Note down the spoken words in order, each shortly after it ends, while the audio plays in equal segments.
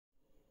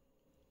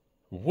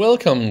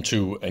Welcome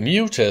to a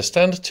new test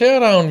and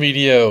teardown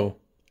video.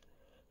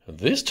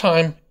 This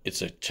time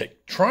it's a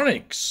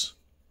Tektronix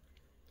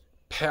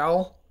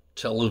PAL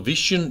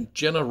television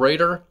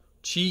generator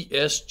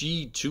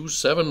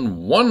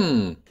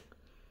TSG-271.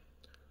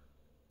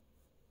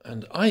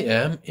 And I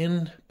am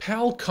in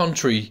PAL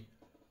country,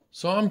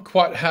 so I'm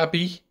quite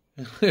happy.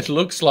 It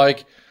looks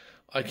like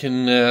I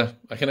can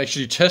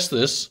actually test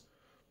this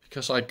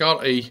because I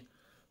got a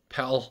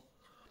PAL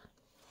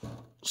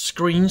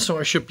screen, so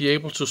I should be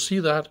able to see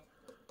that.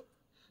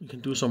 You can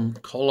do some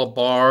color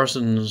bars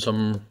and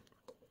some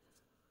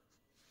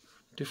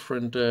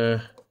different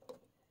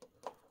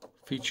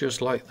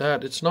features like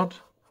that. It's not,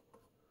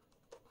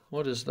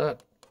 what is that?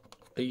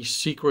 A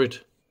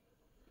secret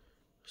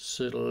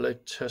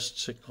select test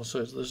signal.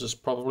 So this is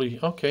probably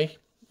okay,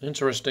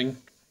 interesting.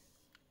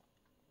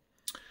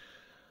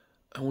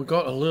 And we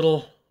got a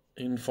little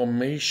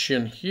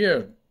information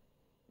here.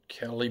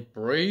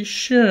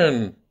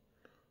 Calibration.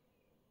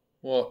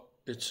 Well,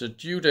 it's a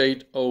due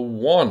date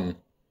 01.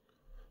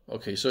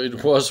 Okay, so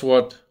it was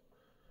what,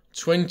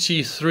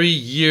 23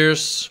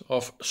 years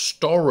of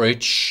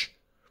storage.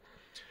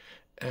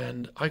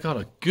 And I got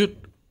a good,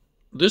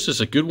 this is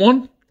a good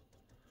one.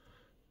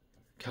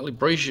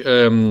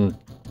 Calibration,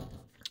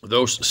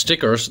 those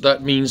stickers,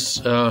 that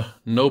means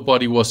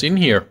nobody was in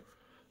here.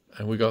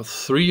 And we got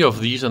 3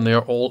 of these and they're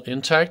all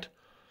intact.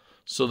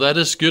 So that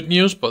is good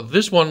news, but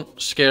this one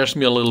scares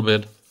me a little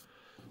bit.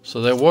 So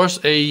there was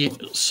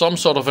some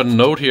sort of a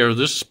note here.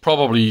 This is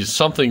probably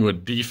something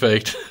with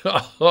defect.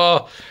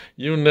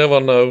 You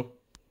never know.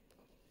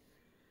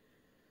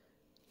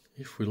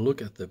 If we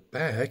look at the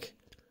back,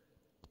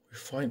 we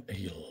find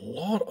a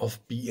lot of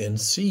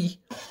BNC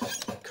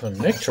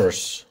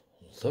connectors.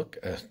 Look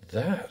at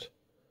that.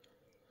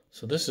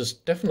 So this is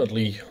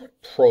definitely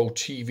Pro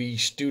TV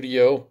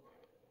Studio.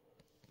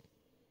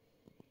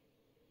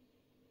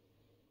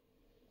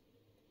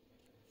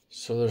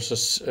 So there's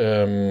this,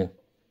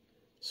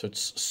 so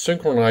it's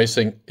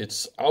synchronizing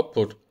its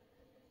output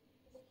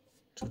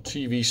to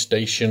TV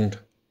station.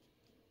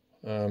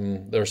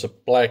 There's a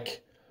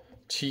black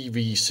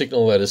TV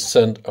signal that is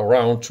sent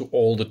around to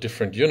all the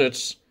different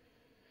units,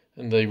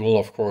 and they will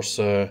of course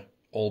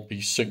all be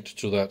synced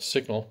to that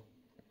signal.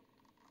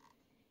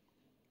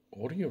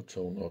 Audio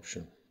tone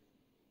option.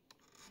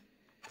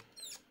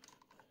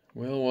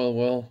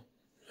 Well,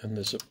 and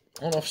there's a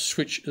on-off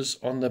switch is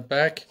on the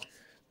back.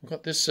 We've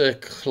got this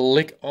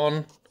click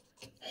on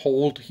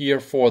hold here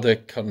for the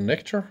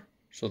connector,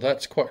 so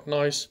that's quite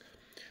nice.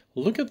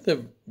 Look at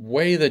the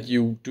way that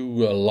you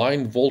do a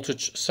line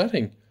voltage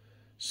setting.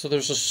 So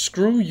there's a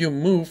screw you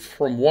move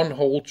from one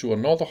hole to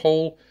another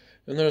hole,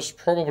 and there's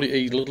probably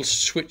a little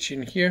switch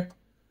in here.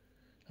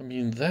 I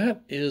mean,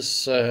 that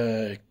is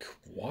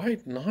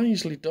quite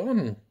nicely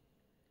done.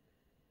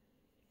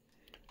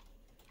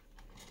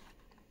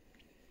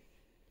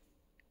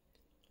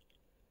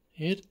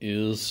 It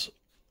is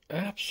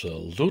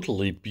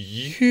absolutely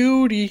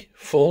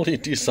beautifully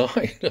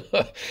designed.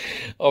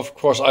 Of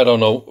course, I don't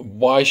know.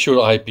 Why should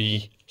I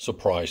be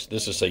surprised?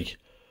 This is a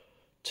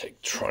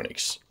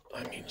Tektronix.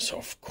 I mean, so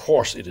of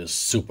course it is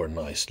super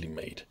nicely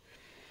made.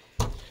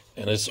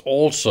 And it's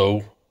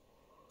also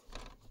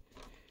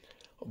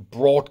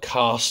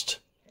broadcast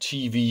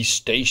TV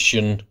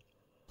station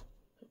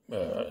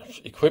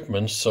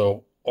equipment.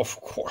 So of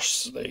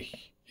course they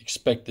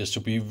expect this to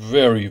be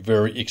very,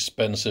 very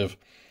expensive.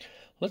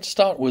 Let's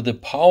start with the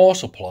power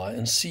supply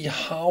and see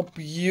how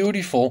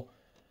beautiful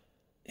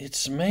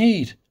it's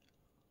made.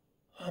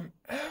 I'm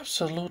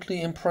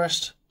absolutely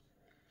impressed.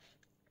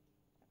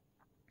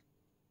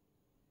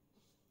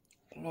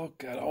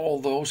 Look at all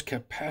those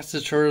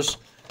capacitors,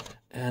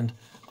 and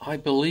I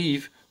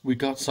believe we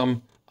got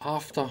some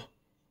after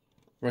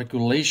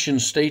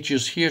regulation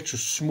stages here to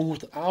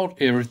smooth out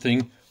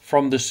everything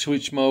from the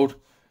switch mode,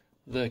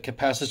 the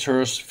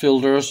capacitors,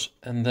 filters,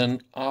 and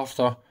then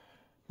after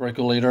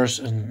regulators,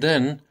 and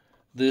then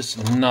this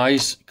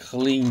nice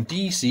clean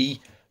DC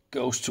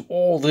goes to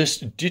all this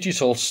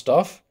digital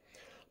stuff,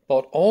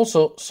 but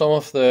also some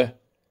of the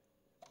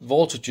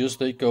voltages,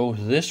 they go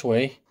this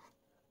way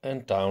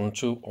and down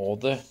to all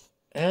the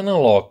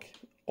analog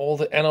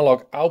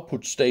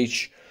output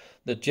stage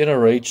that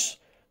generates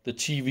the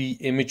TV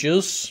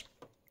images.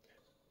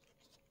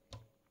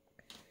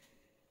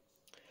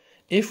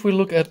 If we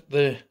look at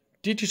the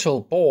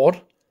digital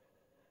board,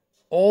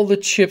 all the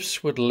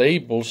chips with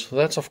labels,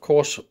 that's of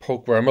course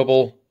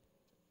programmable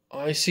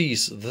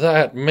ICs,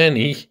 that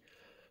many.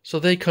 So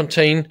they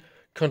contain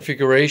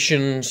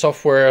configuration,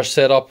 software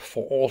setup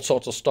for all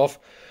sorts of stuff.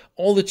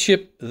 All the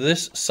chip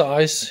this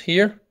size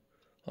here,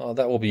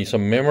 that will be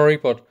some memory,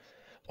 but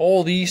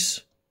all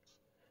these,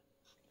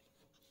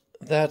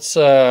 that's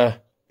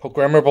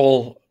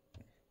programmable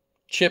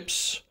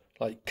chips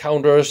like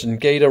counters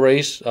and gate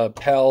arrays,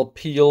 PAL,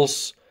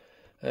 peels,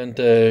 and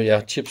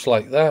yeah, chips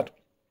like that.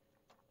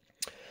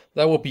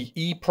 That will be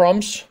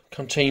EPROMs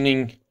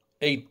containing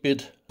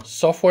 8-bit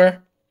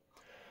software,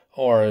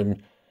 or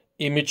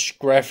image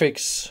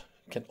graphics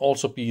can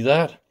also be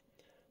that.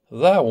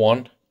 That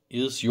one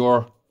is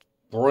your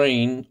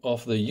brain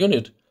of the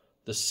unit,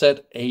 the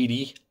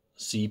Z80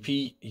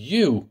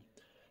 CPU.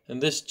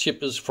 And this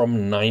chip is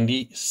from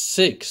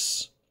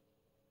 '96.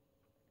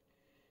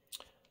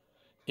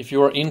 If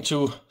you are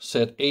into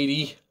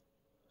Z80,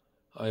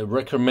 I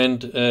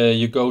recommend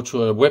you go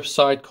to a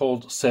website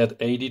called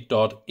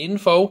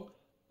z80.info.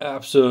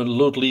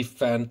 Absolutely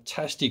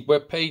fantastic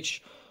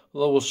webpage that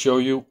will show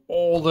you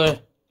all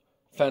the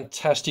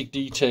fantastic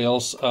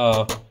details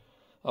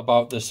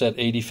about the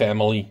Z80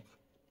 family.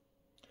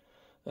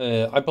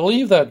 I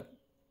believe that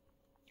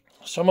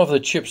some of the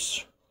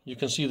chips, you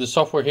can see the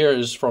software here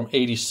is from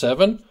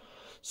 '87,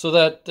 so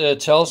that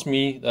tells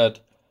me that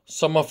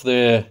some of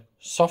the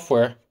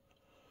software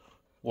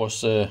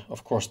was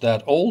of course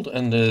that old,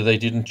 and they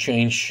didn't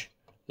change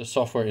the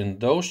software in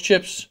those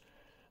chips.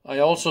 I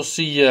also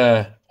see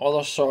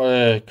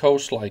other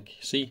codes, like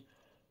see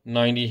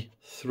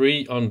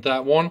 93 on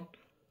that one,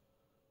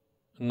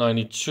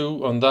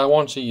 92 on that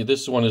one. See,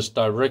 this one is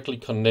directly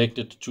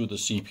connected to the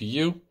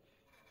CPU,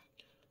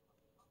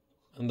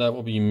 and that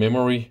will be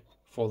memory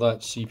for that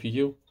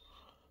CPU.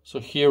 So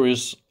here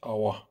is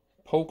our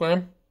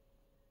program.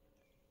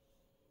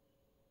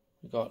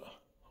 We got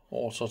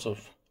all sorts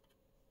of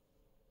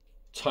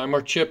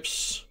timer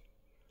chips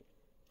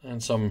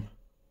and some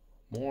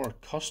more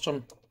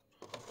custom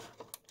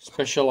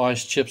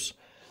specialized chips.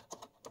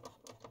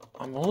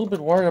 I'm a little bit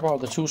worried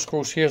about the two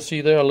screws here.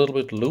 See, they're a little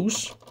bit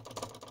loose.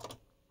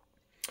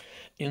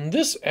 In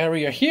this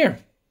area here,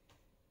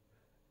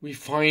 we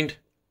find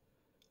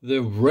the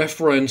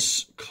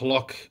reference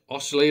clock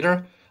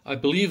oscillator. I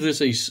believe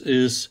this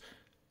is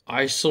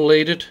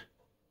isolated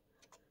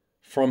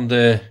from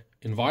the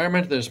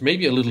environment. There's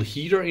maybe a little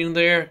heater in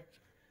there.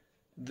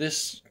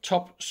 This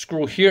top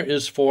screw here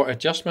is for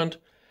adjustment,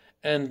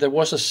 and there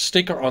was a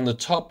sticker on the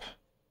top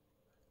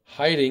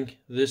hiding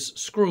this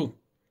screw.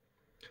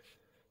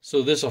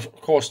 So this of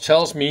course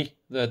tells me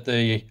that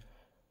they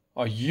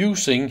are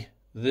using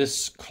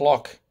this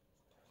clock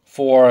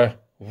for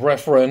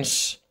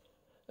reference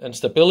and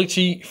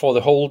stability for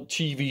the whole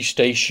TV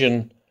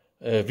station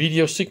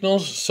video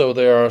signals, so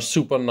they are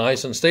super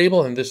nice and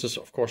stable, and this is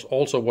of course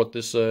also what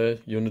this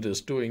unit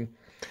is doing.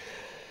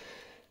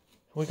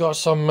 We got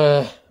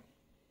some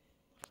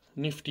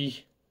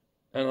nifty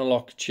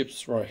analog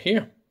chips right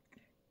here.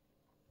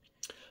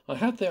 I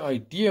had the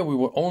idea we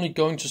were only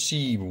going to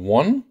see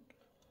one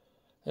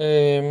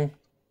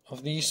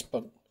of these,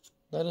 but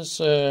that is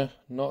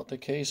not the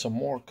case. Some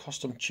more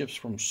custom chips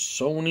from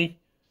Sony.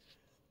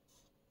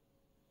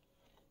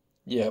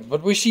 Yeah,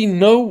 but we see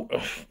no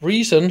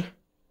reason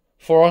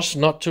for us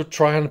not to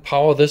try and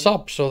power this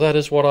up, so that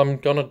is what I'm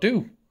gonna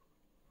do.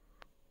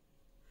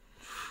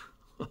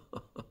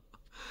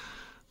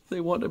 They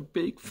want a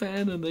big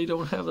fan and they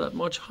don't have that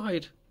much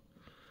height.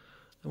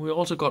 And we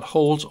also got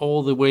holes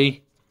all the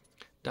way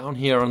down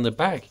here on the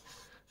back,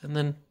 and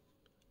then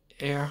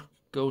air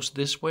goes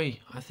this way.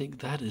 I think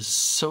that is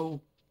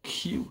so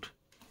cute.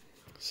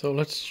 So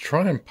let's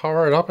try and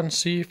power it up and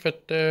see if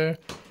it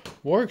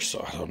works.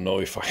 I don't know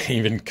if I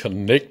even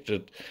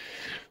connected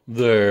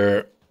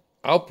the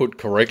output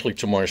correctly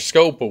to my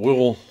scope, but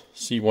we'll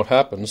see what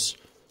happens.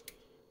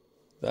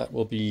 That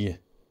will be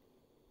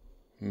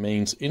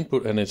mains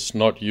input, and it's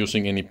not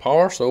using any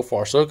power. So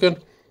far so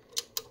good.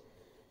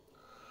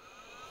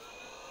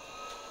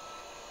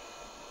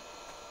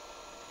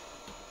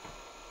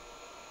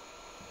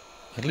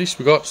 At least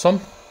we got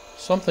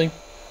something.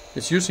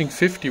 It's using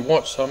 50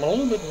 watts, so I'm a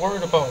little bit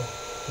worried about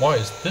why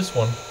is this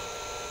one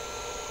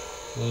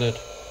lit.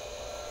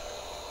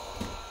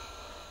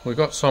 We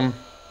got some,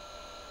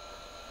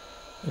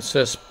 it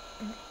says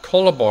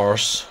color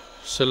bars,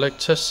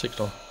 select test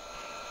signal.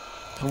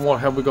 And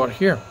what have we got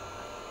here?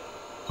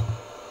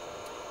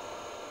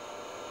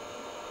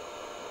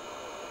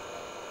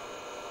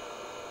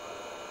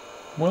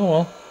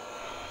 Well,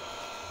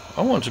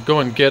 I want to go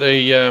and get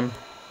a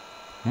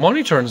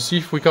monitor and see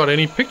if we got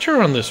any picture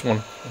on this one.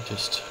 I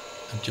just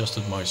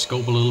adjusted my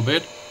scope a little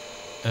bit,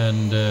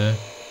 and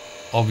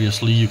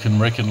obviously you can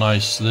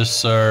recognize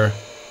this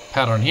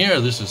pattern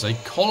here. This is a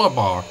color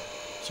bar,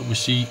 so we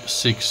see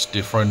 6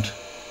 different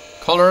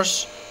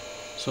colors.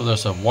 So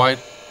there's a white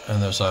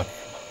and there's a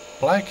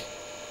black,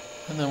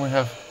 and then we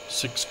have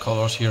 6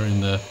 colors here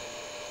in the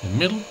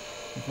middle.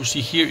 What we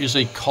see here is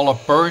a color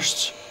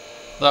burst.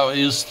 That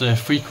is the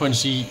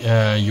frequency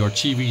your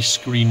TV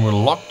screen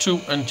will lock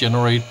to and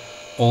generate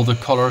all the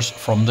colors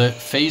from the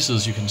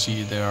faces. You can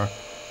see they are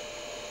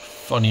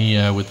funny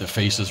with the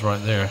faces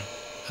right there.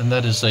 And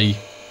that is a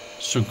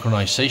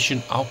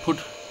synchronization output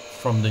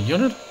from the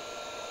unit.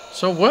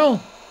 So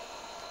well,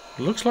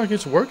 it looks like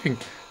it's working.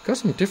 Got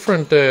some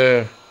different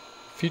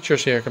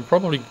features here. I can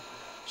probably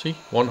see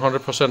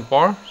 100%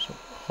 bar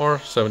or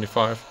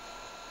 75.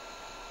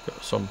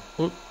 Got some,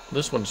 ooh,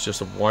 this one's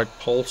just a white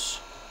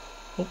pulse.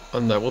 Oh,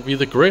 and that will be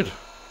the grid.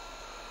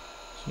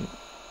 So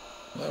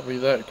that'll be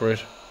that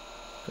grid.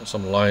 Got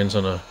some lines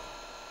on a.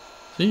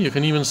 See, you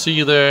can even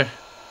see the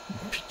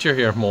picture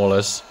here, more or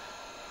less.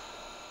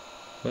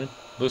 Right?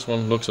 This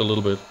one looks a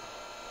little bit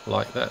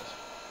like that.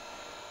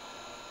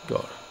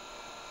 Got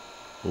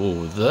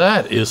Oh,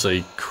 that is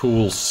a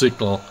cool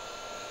signal.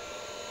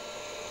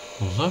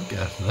 Look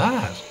at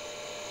that.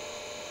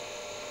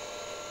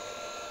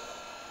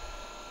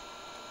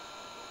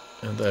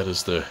 And that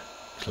is the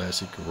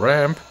classic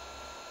ramp.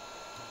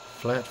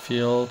 Flat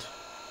field.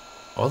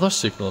 Other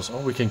signals. Oh,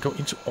 we can go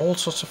into all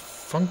sorts of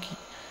funky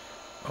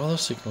other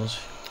signals.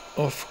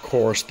 Of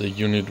course, the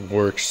unit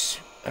works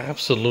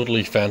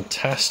absolutely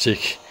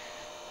fantastic.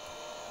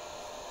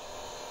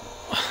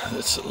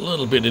 It's a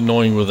little bit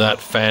annoying with that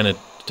fan. It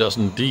does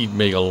indeed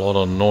make a lot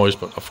of noise,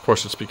 but of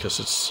course it's because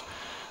it's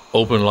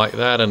open like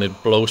that and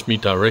it blows me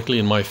directly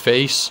in my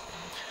face.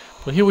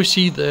 But here we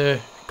see the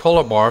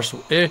color bars.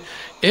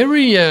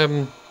 Every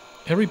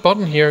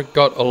button here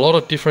got a lot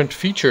of different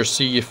features.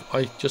 See, if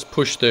I just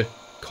push the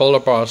color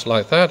bars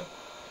like that,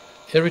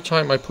 every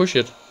time I push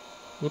it,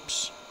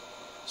 whoops,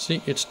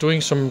 see, it's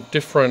doing some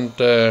different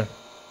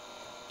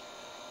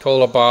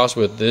color bars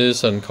with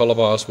this and color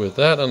bars with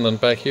that, and then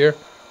back here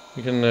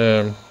we can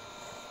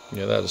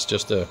yeah, that is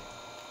just a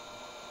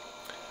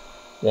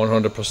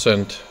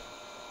 100%.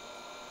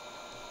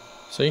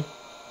 See,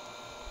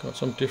 got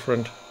some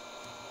different.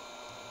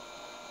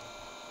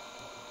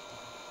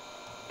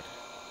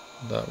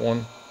 That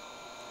one,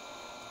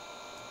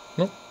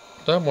 nope,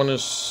 that one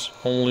is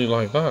only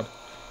like that.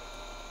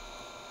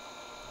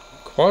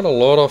 Quite a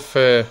lot of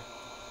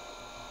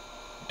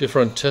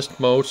different test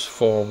modes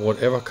for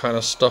whatever kind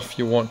of stuff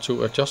you want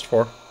to adjust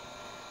for.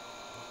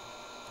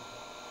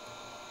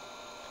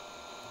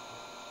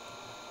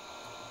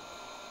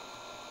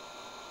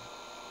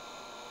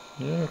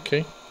 Yeah,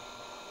 okay.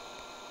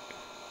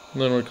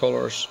 And then with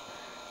colors,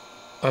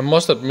 I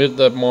must admit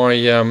that my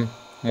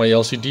my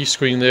LCD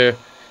screen there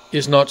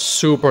is not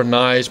super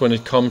nice when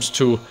it comes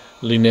to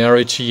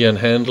linearity and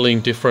handling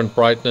different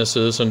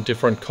brightnesses and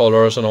different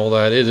colors and all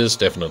that. It is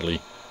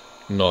definitely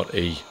not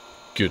a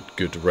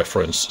good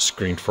reference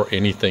screen for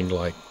anything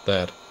like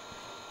that.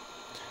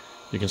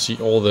 You can see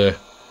all the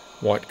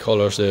white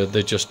colors there,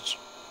 they just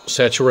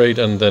saturate,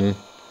 and then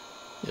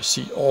you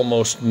see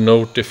almost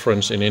no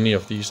difference in any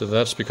of these, and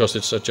that's because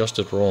it's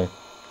adjusted wrong.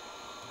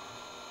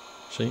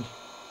 See,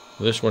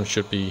 this one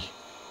should be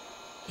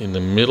in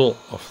the middle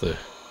of the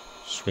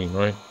screen,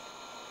 right?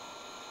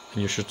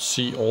 And you should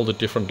see all the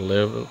different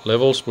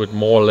levels with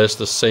more or less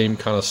the same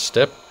kind of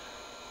step.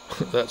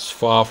 That's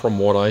far from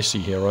what I see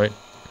here, right?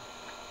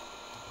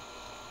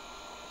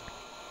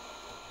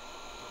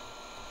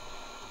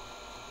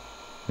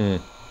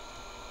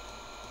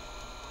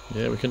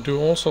 Yeah, we can do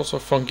all sorts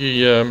of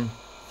funky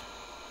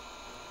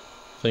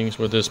things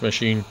with this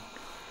machine.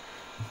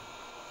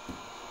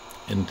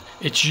 And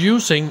it's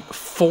using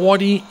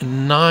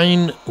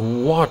 49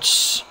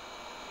 watts.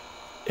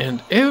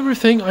 And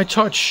everything I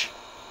touch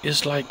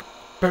is like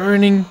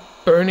burning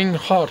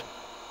hot.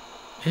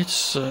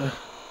 It's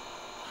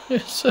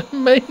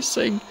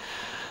amazing.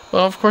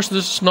 But of course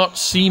this is not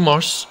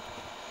CMOS.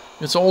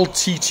 It's all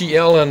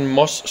TTL and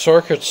MOS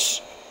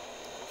circuits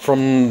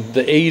from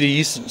the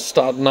 80s,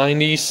 start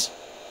 90s.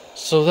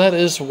 So that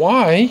is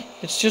why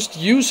it's just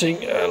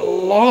using a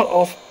lot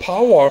of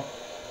power.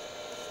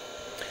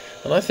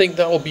 And I think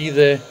that will be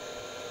the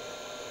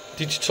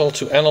digital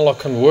to analog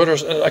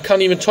converters. And I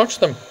can't even touch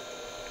them.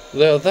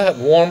 They're that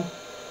warm.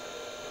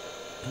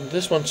 And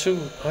this one too.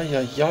 Ay,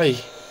 ay,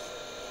 ay.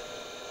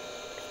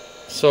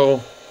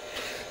 So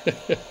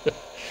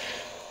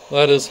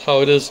that is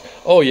how it is.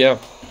 Oh yeah.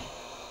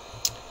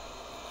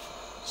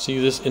 See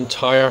this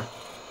entire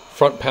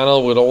front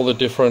panel with all the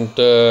different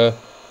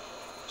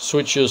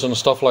switches and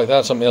stuff like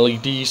that, some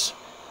LEDs.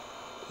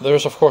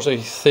 There's of course a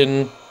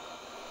thin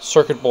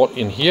circuit board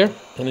in here,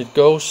 and it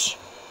goes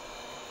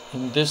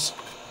in this.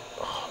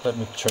 Oh, let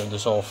me turn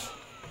this off.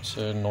 It's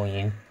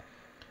annoying.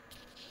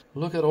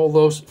 Look at all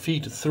those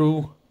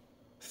feed-through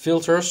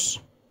filters,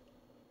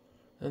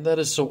 and that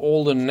is so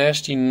all the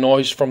nasty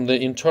noise from the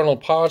internal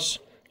parts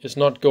is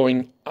not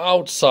going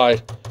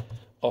outside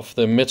of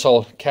the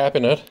metal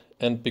cabinet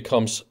and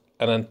becomes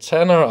an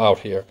antenna out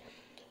here.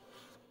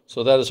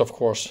 So that is of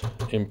course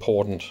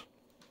important.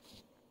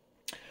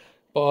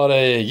 But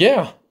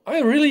yeah,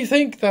 I really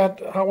think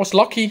that I was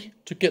lucky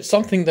to get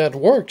something that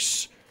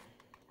works.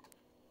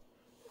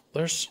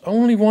 There's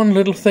only one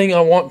little thing I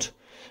want,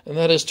 and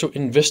that is to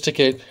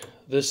investigate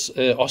this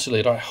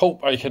oscillator. I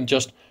hope I can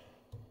just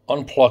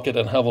unplug it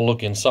and have a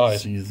look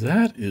inside. See,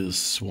 that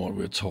is what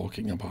we're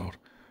talking about.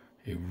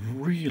 A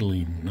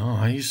really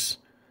nice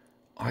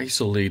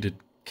isolated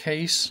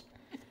case.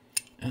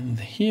 And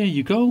here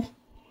you go.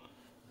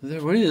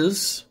 There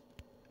is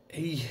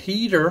a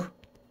heater.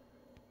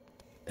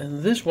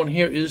 And this one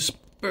here is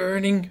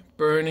burning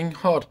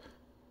hot.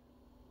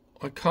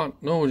 I can't,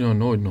 no,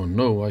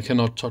 I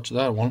cannot touch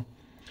that one.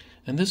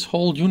 And this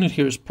whole unit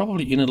here is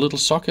probably in a little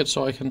socket,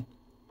 so I can...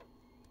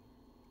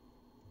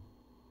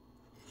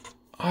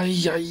 Ay,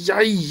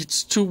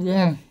 it's too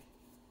warm.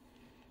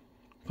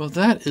 But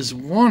that is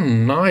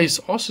one nice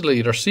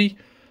oscillator. See,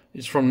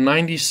 it's from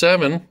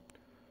 97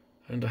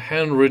 and a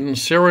handwritten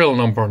serial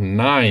number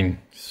 9.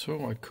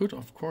 So I could,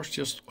 of course,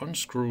 just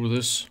unscrew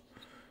this.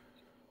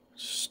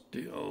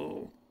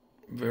 Still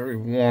very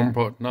warm,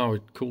 but now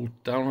it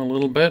cooled down a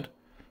little bit.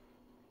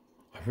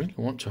 I really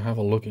want to have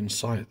a look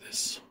inside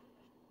this.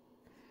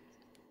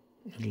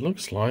 It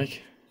looks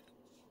like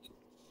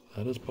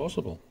that is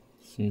possible.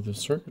 See the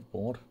circuit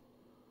board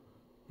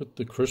with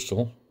the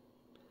crystal,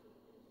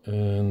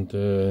 and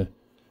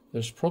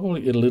there's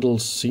probably a little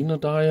Zener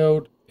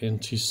diode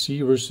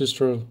NTC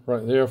resistor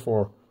right there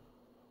for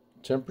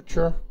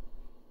temperature.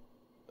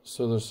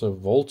 So there's a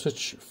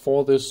voltage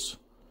for this,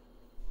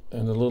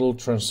 and a little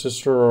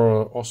transistor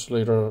or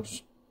oscillator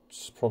is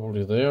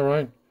probably there,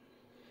 right?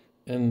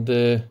 And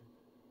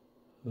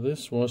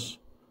this was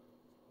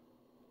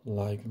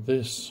like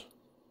this,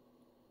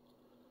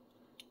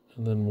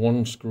 and then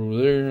one screw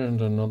there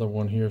and another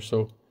one here.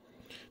 So,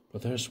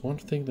 but there's one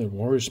thing that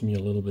worries me a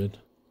little bit.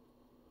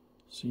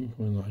 See,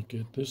 when I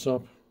get this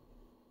up,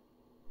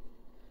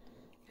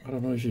 I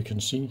don't know if you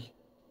can see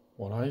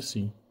what I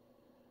see,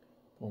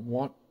 but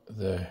what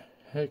the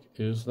heck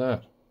is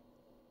that?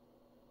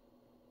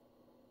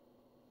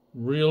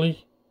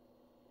 Really?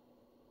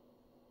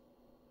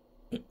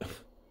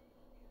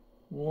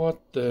 What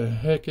the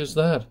heck is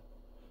that?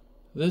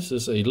 This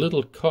is a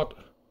little cut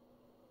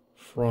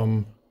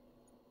from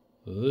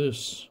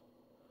this.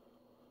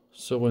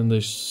 So when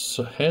they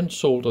hand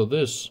solder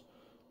this,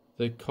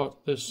 they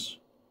cut this,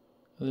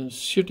 and then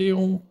shitty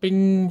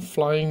bing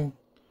flying,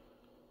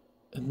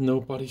 and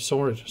nobody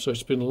saw it. So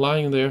it's been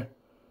lying there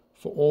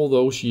for all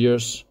those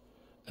years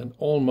and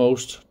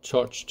almost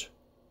touched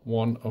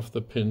one of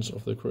the pins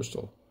of the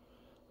crystal.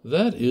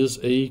 That is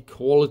a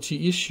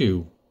quality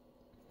issue.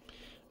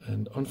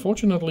 And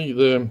unfortunately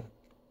the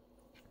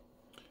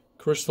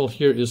crystal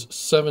here is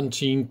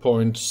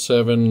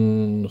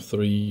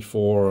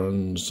 17.734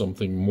 and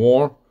something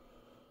more.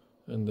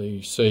 And they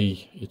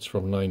say it's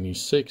from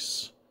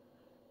 96,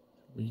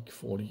 week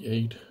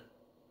 48.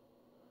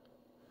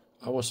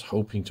 I was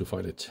hoping to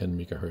find a 10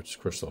 megahertz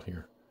crystal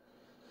here,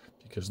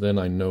 because then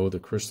I know the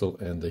crystal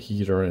and the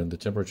heater and the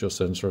temperature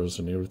sensors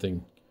and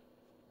everything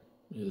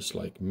is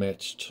like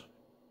matched.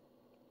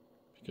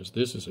 Because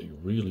this is a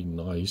really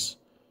nice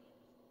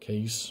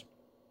case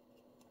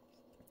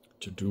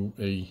to do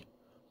a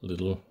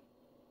little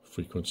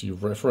frequency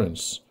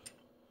reference.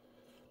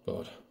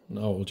 But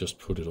now I'll just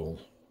put it all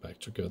back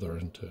together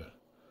and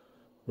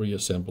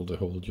reassemble the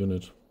whole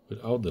unit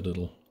without the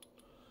little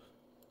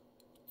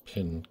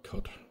pin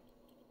cut.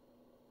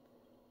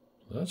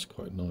 That's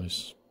quite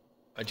nice.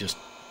 I just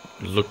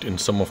looked in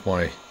some of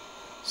my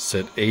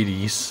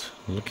Z80s,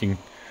 looking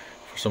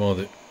for some of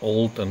the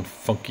old and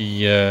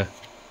funky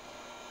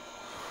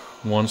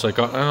ones I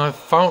got, and I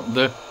found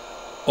the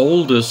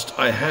oldest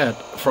I had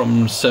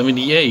from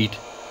 78.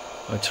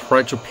 I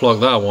tried to plug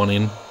that one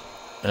in,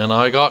 and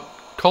I got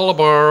color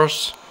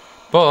bars,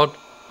 but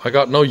I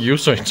got no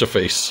user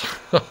interface.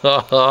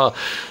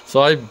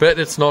 So I bet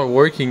it's not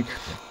working.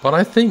 But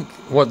I think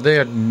what they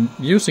are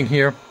using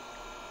here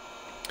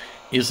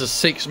is a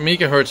 6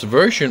 megahertz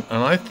version,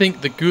 and I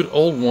think the good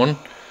old one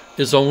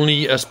is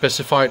only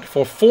specified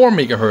for 4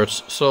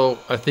 megahertz. So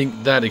I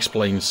think that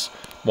explains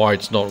why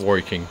it's not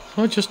working.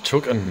 I just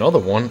took another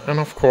one, and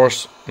of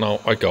course now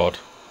I got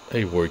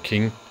a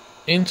working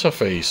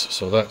interface,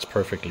 so that's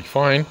perfectly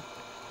fine.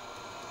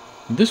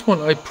 This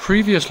one I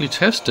previously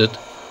tested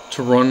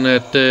to run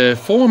at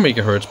 4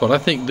 megahertz, but I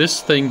think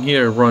this thing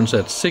here runs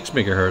at 6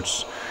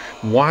 megahertz.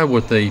 Why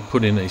would they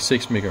put in a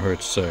 6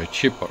 megahertz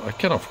chip? But I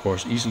can of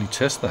course easily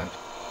test that.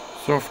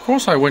 So of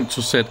course I went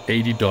to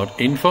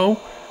Z80.info,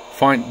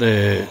 find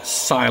the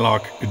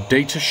Zilog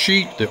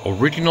datasheet, the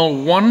original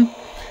one,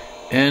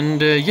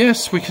 and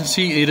yes, we can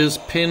see it is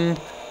pin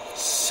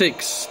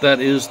 6,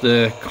 that is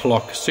the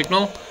clock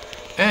signal,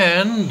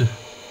 and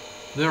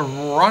they're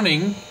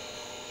running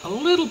a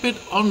little bit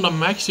under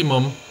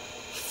maximum,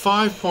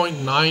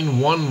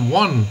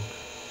 5.911,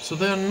 so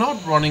they're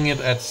not running it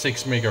at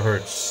 6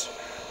 megahertz.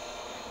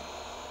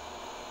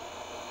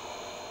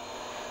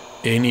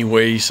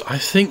 Anyways, I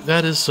think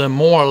that is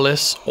more or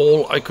less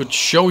all I could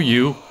show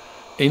you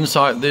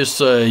inside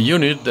this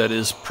unit that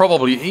is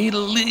probably a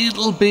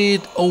little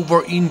bit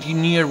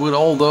over-engineered with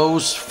all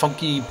those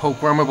funky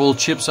programmable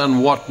chips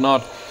and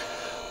whatnot.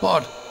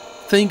 But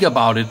think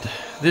about it,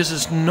 this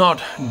is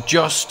not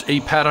just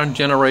a pattern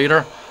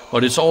generator,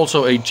 but it's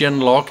also a gen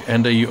log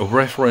and a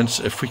reference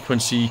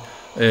frequency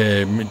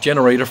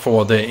generator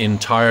for the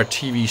entire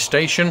TV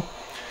station,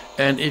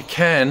 and it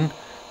can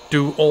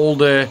do all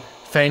the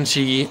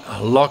fancy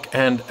lock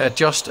and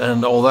adjust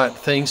and all that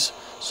things.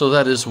 So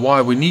that is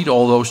why we need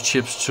all those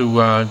chips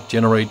to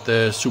generate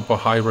the super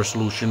high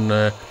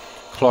resolution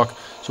clock.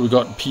 So we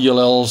got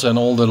PLLs and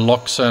all the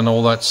locks and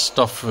all that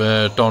stuff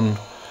done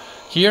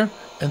here,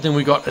 and then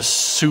we got a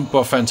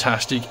super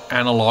fantastic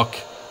analog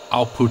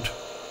output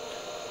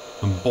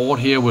board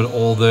here with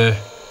all the,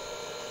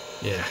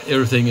 yeah,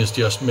 everything is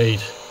just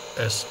made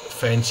as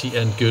fancy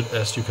and good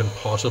as you can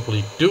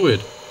possibly do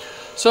it.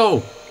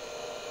 So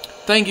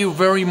thank you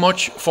very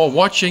much for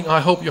watching.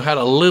 I hope you had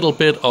a little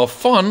bit of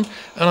fun,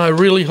 and I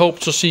really hope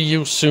to see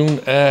you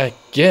soon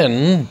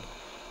again.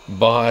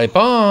 Bye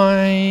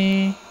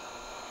bye.